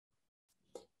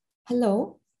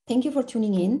Hello, thank you for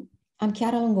tuning in. I'm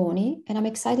Chiara Longoni, and I'm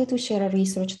excited to share a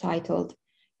research titled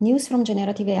News from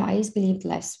Generative AI is Believed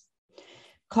Less,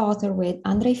 co-author with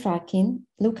Andrey Fradkin,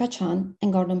 Luca, Cian,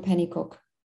 and Pennycook.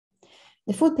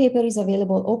 The full paper is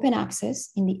available open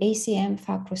access in the ACM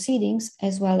FAQ proceedings,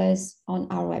 as well as on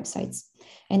our websites.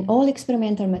 And all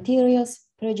experimental materials,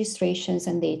 registrations,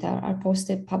 and data are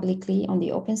posted publicly on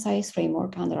the Open Science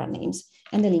Framework under our names,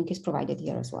 and the link is provided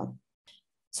here as well.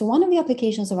 So one of the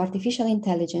applications of artificial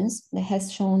intelligence that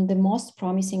has shown the most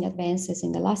promising advances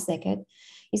in the last decade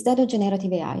is that of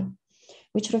generative AI,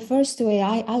 which refers to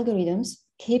AI algorithms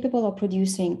capable of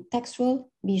producing textual,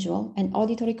 visual, and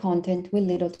auditory content with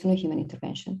little to no human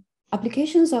intervention.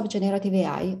 Applications of generative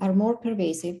AI are more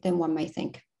pervasive than one might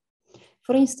think.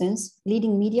 For instance,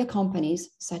 leading media companies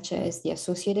such as the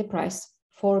Associated Press,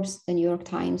 Forbes, the New York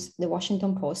Times, the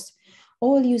Washington Post,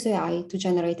 all use AI to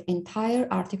generate entire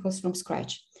articles from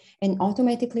scratch and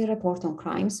automatically report on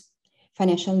crimes,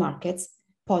 financial markets,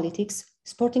 politics,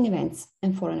 sporting events,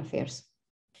 and foreign affairs.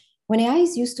 When AI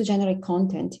is used to generate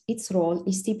content, its role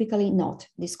is typically not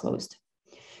disclosed.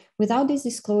 Without this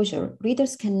disclosure,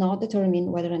 readers cannot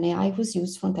determine whether an AI was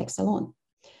used from text alone.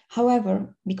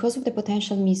 However, because of the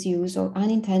potential misuse or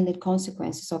unintended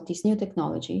consequences of this new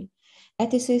technology,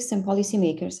 ethicists and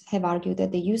policymakers have argued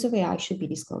that the use of AI should be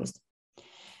disclosed.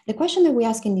 The question that we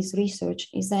ask in this research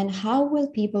is then, how will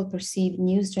people perceive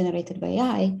news generated by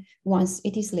AI once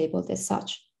it is labeled as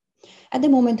such? At the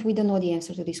moment, we don't know the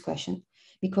answer to this question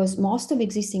because most of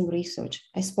existing research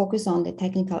has focused on the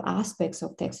technical aspects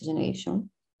of text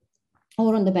generation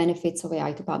or on the benefits of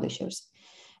AI to publishers.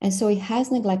 And so it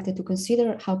has neglected to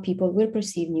consider how people will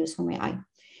perceive news from AI,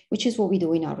 which is what we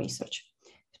do in our research.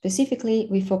 Specifically,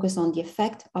 we focus on the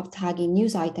effect of tagging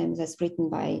news items as written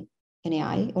by an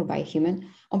AI or by a human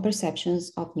on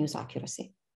perceptions of news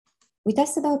accuracy. We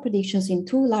tested our predictions in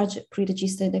two large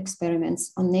pre-registered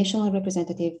experiments on national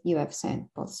representative UF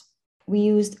samples. We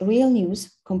used real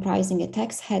news comprising a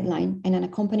text headline and an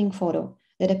accompanying photo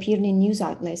that appeared in news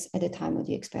outlets at the time of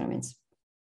the experiments.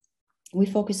 We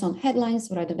focus on headlines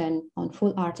rather than on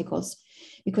full articles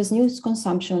because news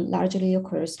consumption largely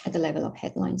occurs at the level of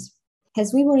headlines.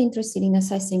 As we were interested in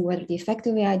assessing whether the effect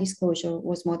of AI disclosure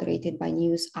was moderated by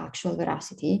news' actual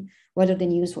veracity, whether the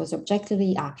news was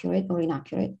objectively accurate or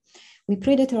inaccurate, we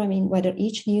predetermined whether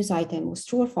each news item was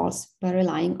true or false by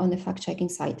relying on the fact-checking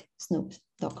site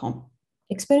snopes.com.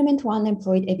 Experiment 1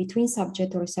 employed a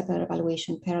between-subject or separate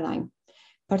evaluation paradigm.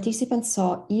 Participants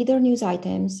saw either news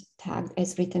items tagged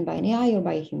as written by an AI or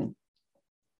by a human.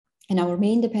 And our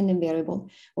main dependent variable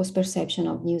was perception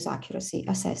of news accuracy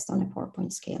assessed on a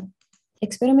 4-point scale.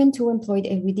 Experiment 2 employed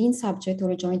a within-subject or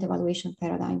a joint evaluation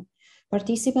paradigm.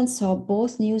 Participants saw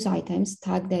both news items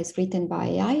tagged as written by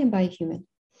AI and by a human.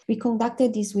 We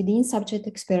conducted this within-subject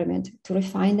experiment to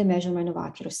refine the measurement of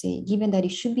accuracy, given that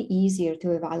it should be easier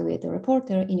to evaluate the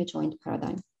reporter in a joint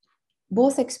paradigm.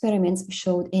 Both experiments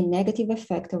showed a negative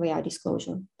effect of AI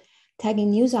disclosure.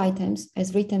 Tagging news items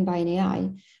as written by an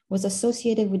AI was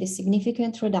associated with a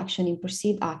significant reduction in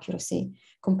perceived accuracy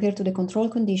compared to the control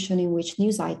condition in which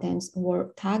news items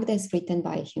were tagged as written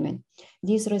by a human.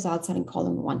 These results are in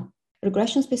column 1.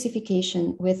 Regression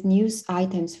specification with news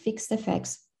items fixed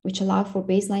effects, which allow for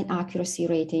baseline accuracy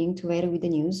rating to vary with the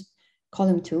news,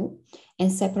 column 2,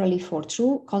 and separately for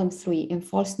true, column 3, and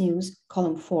false news,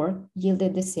 column 4,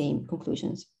 yielded the same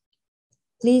conclusions.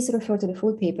 Please refer to the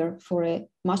full paper for a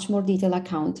much more detailed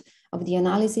account of the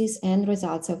analysis and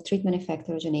results of treatment effect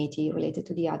heterogeneity related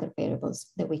to the other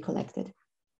variables that we collected.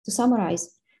 To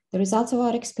summarize, the results of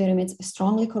our experiments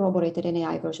strongly corroborated an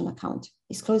AI version account.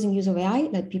 Disclosing use of AI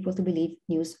led people to believe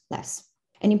news less.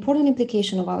 An important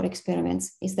implication of our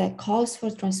experiments is that calls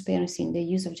for transparency in the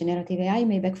use of generative AI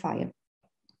may backfire.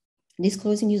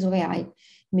 Disclosing use of AI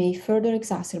may further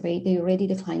exacerbate the already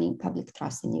declining public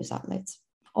trust in news outlets.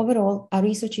 Overall, our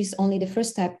research is only the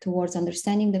first step towards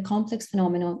understanding the complex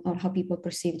phenomenon of how people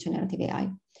perceive generative AI.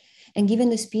 And given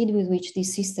the speed with which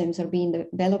these systems are being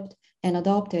developed and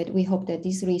adopted, we hope that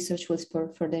this research will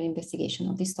spur further investigation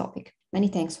of this topic. Many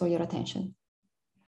thanks for your attention.